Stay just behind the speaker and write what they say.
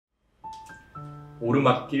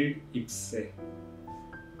오르막길 잎새.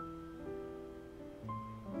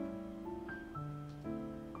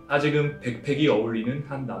 아직은 백팩이 어울리는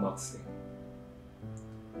한 남학생.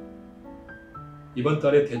 이번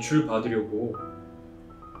달에 대출 받으려고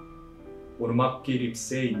오르막길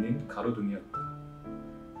잎새에 있는 가로등이었다.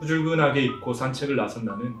 후줄근하게 입고 산책을 나선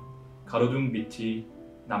나는 가로등 밑이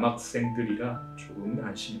남학생들이라 조금은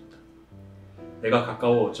안심했다. 내가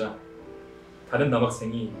가까워오자 다른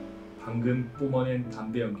남학생이 방금 뿜어낸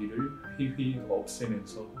담배 연기를 휘휘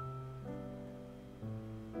없애면서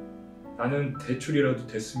나는 대출이라도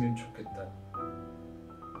됐으면 좋겠다.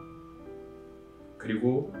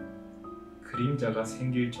 그리고 그림자가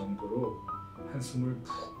생길 정도로 한숨을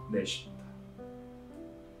푹 내쉽다.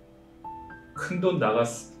 큰돈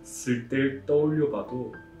나갔을 때 떠올려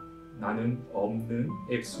봐도 나는 없는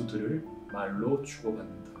액수들을 말로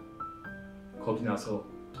주고받는다. 겁이 나서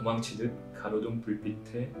도망치듯 가로등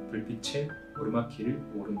불빛에 오르막길을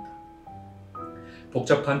오른다.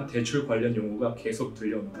 복잡한 대출 관련 용어가 계속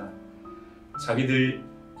들려온다. 자기들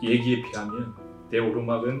얘기에 비하면 내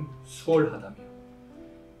오르막은 수월하다며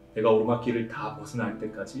내가 오르막길을 다 벗어날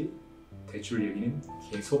때까지 대출 얘기는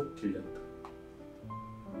계속 들렸다.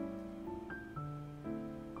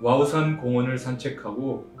 와우산 공원을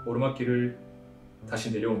산책하고 오르막길을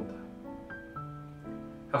다시 내려온다.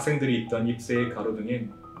 학생들이 있던 잎새의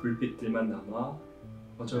가로등엔 불빛들만 남아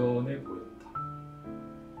허전해 보였다.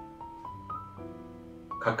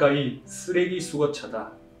 가까이 쓰레기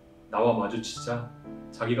수거차다 나와 마주치자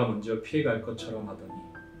자기가 먼저 피해갈 것처럼 하더니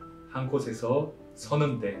한 곳에서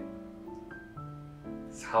서는데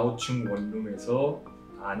 4, 5층 원룸에서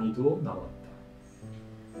아니도 나왔다.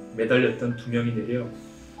 매달렸던 2명이 내려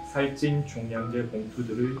살찐 종량제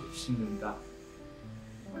봉투들을 씹는다.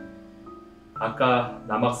 아까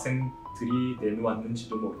남학생들이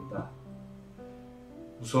내놓았는지도 모른다.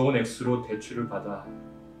 무서운 액수로 대출을 받아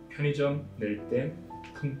편의점 낼 땐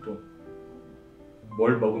푼돈.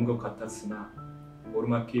 뭘 먹은 것 같았으나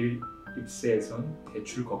오르막길 잎새에선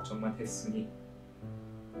대출 걱정만 했으니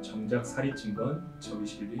정작 살이 찐 건 저기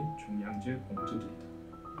실린 종량제 봉투들이다.